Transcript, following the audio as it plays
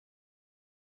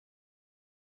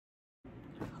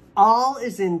all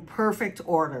is in perfect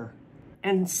order.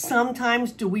 And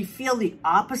sometimes do we feel the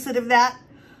opposite of that?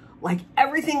 Like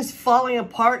everything's falling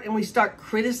apart and we start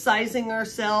criticizing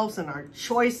ourselves and our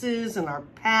choices and our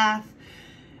path.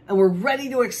 And we're ready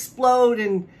to explode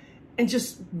and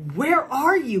just, where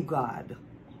are you, God?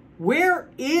 Where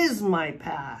is my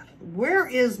path? Where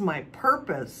is my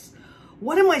purpose?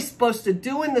 What am I supposed to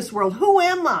do in this world? Who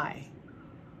am I?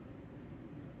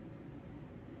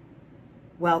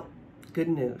 Well, good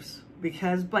news,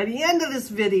 because by the end of this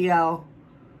video,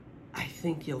 I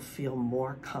think you'll feel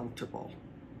more comfortable,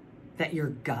 that you're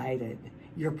guided,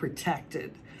 you're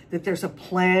protected, that there's a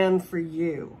plan for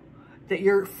you, that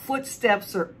your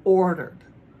footsteps are ordered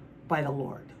by the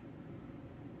Lord.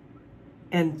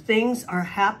 And things are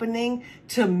happening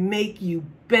to make you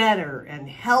better and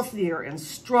healthier and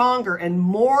stronger and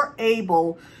more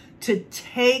able to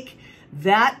take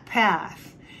that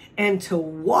path and to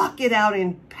walk it out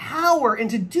in power and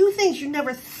to do things you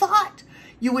never thought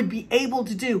you would be able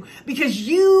to do, because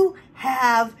you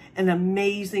have an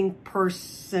amazing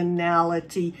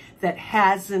personality that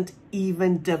hasn't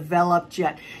even developed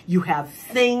yet. You have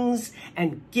things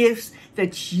and gifts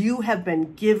that you have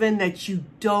been given that you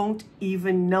don't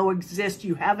even know exist.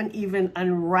 You haven't even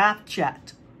unwrapped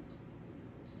yet.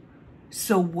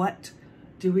 So what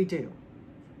do?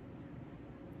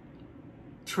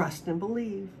 Trust and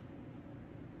believe.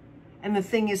 And the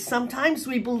thing is, sometimes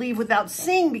we believe without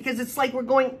seeing, because it's like we're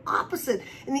going opposite,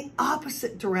 in the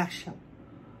opposite direction.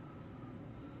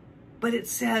 But it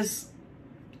says,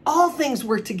 all things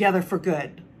work together for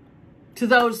good to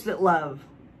those that love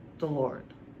the Lord.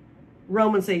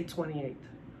 Romans 8:28.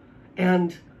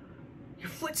 And your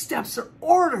footsteps are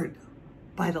ordered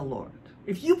by the Lord.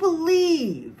 If you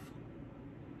believe,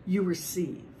 you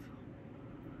receive.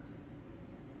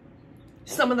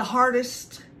 Some of the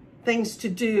hardest things to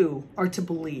do are to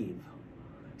believe,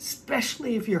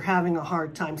 especially if you're having a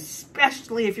hard time,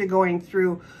 especially if you're going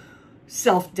through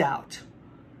self-doubt.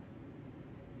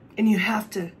 And you have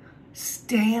to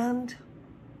stand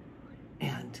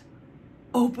and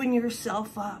open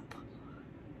yourself up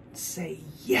and say,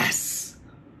 yes,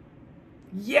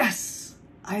 yes,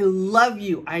 I love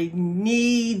you. I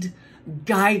need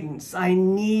guidance. I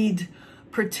need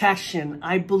protection.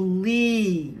 I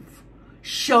believe.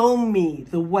 Show me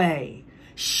the way.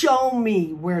 Show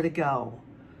me where to go.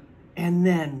 And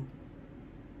then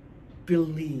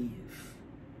believe.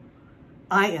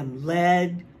 I am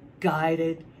led,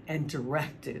 guided, and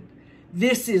directed.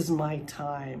 This is my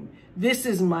time. This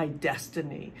is my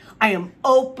destiny. I am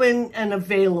open and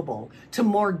available to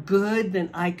more good than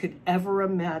I could ever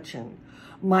imagine.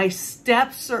 My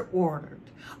steps are ordered.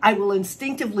 I will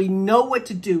instinctively know what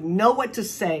to do, know what to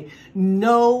say,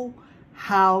 know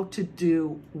how to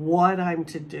do what I'm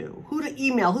to do, who to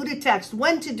email, who to text,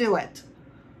 when to do it.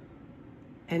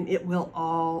 And it will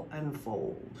all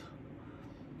unfold.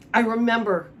 I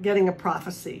remember getting a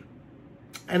prophecy,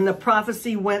 and the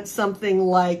prophecy went something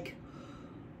like,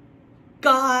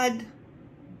 God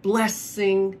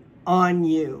blessing on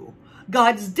you.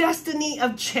 God's destiny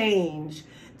of change.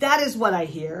 That is what I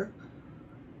hear.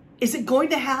 Is it going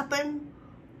to happen?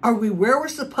 Are we where we're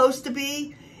supposed to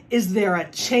be? Is there a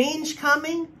change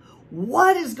coming?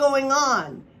 What is going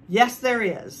on? Yes, there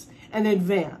is an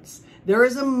advance. There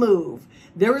is a move.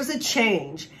 There is a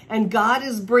change. And God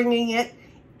is bringing it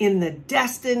in the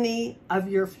destiny of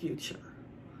your future.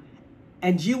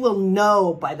 And you will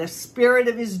know by the Spirit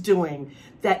of His doing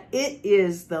that it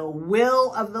is the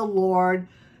will of the Lord.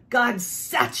 God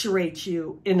saturates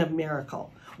you in a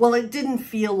miracle. Well, it didn't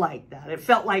feel like that. It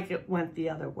felt like it went the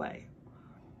other way.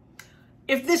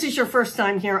 If this is your first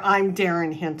time here, I'm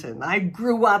Daryn Hinton. I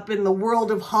grew up in the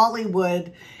world of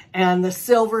Hollywood and the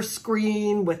silver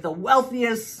screen with the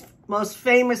wealthiest, most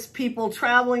famous people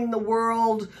traveling the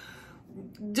world,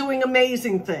 doing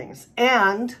amazing things.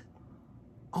 And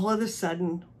all of a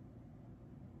sudden,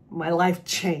 my life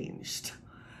changed.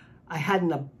 I had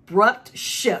an abrupt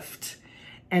shift,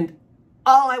 and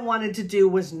all I wanted to do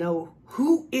was know,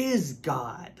 who is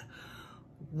God?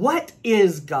 What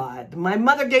is God? My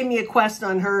mother gave me a quest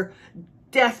on her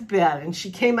deathbed, and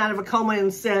she came out of a coma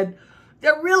and said,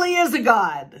 there really is a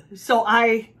God. So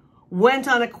I went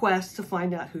on a quest to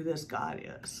find out who this God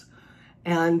is.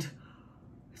 And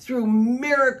through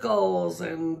miracles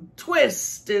and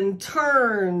twists and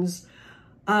turns,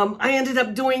 I ended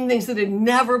up doing things that had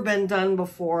never been done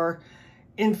before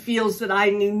in fields that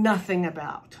I knew nothing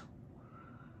about.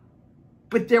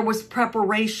 But there was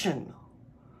preparation.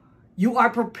 You are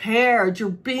prepared. You're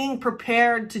being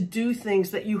prepared to do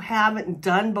things that you haven't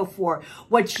done before.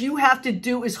 What you have to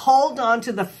do is hold on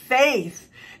to the faith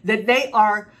that they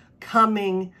are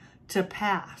coming to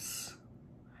pass.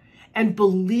 And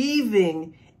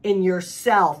believing in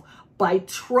yourself by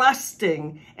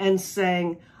trusting and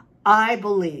saying, I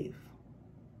believe.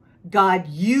 God,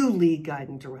 you lead, guide,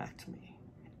 and direct me.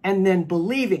 And then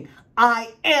believing,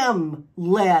 I am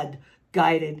led,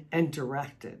 guided, and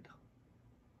directed.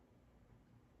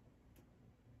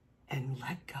 And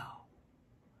let go.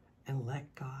 And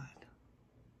let God.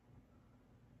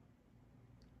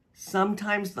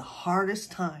 Sometimes the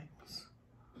hardest times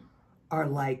are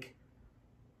like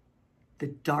the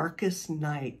darkest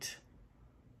night,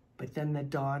 but then the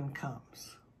dawn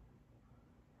comes.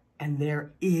 And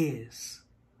there is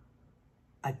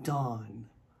a dawn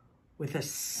with a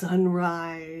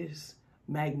sunrise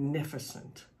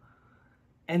magnificent.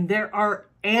 And there are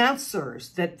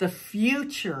answers that the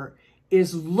future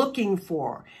is looking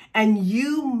for, and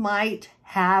you might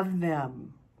have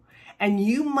them. And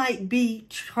you might be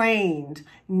trained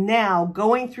now,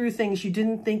 going through things you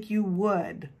didn't think you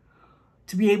would,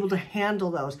 to be able to handle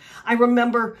those. I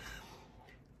remember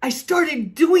I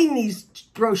started doing these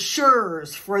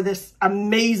brochures for this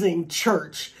amazing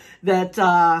church that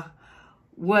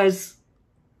was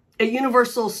at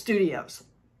Universal Studios.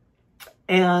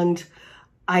 And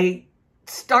I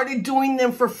started doing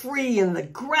them for free, and the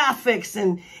graphics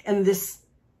and this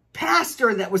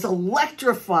pastor that was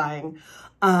electrifying.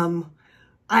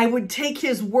 I would take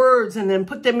his words and then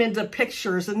put them into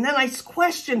pictures. And then I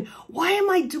questioned, why am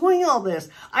I doing all this?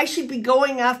 I should be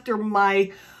going after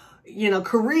my,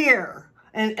 career.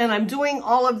 And I'm doing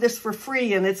all of this for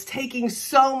free, and it's taking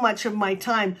so much of my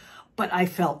time. But I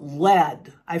felt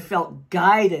led. I felt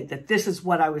guided that this is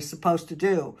what I was supposed to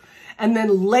do. And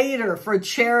then later for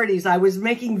charities, I was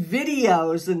making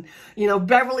videos, and,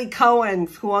 Beverly Cohen,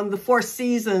 who on the Four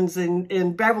Seasons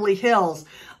in Beverly Hills,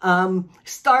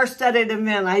 star-studded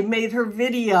event. I made her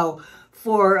video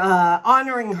for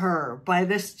honoring her by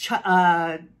this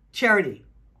charity.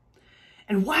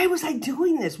 And why was I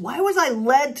doing this? Why was I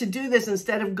led to do this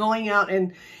instead of going out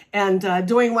and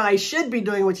doing what I should be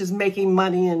doing, which is making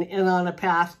money and on a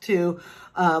path to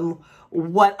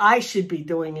what I should be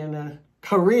doing in a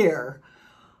career?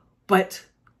 But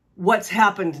what's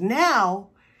happened now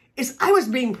is I was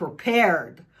being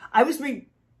prepared. I was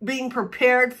being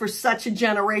prepared for such a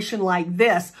generation like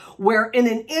this, where in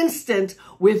an instant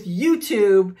with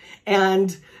YouTube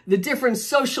and the different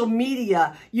social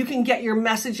media, you can get your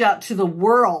message out to the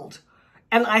world.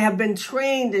 And I have been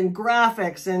trained in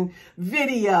graphics and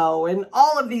video and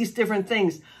all of these different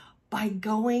things by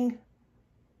going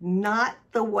not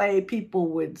the way people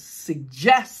would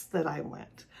suggest that I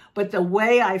went, but the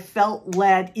way I felt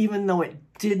led, even though it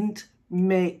didn't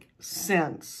make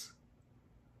sense.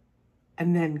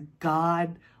 And then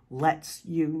God lets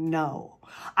you know.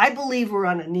 I believe we're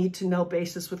on a need-to-know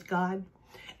basis with God.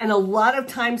 And a lot of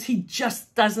times he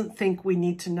just doesn't think we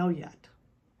need to know yet.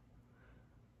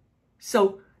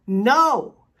 So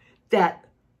know that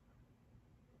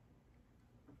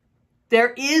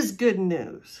there is good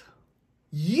news.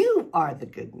 You are the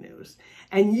good news.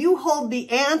 And you hold the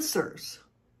answers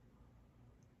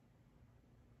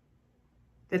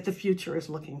that the future is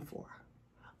looking for.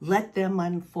 Let them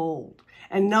unfold.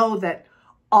 And know that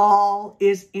all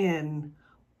is in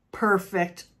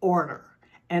perfect order.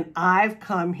 And I've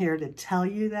come here to tell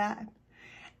you that.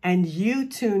 And you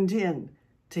tuned in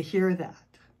to hear that.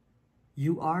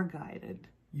 You are guided.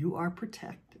 You are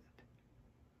protected.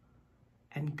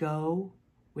 And go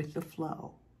with the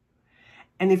flow.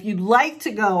 And if you'd like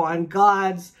to go on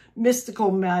God's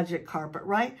mystical magic carpet,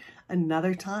 right?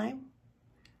 Another time,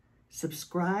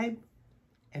 subscribe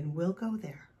and we'll go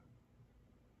there.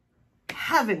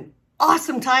 Have an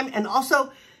awesome time. And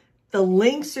also, the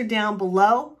links are down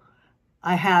below.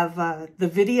 I have the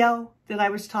video that I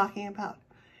was talking about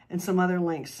and some other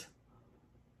links.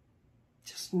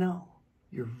 Just know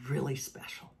you're really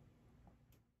special.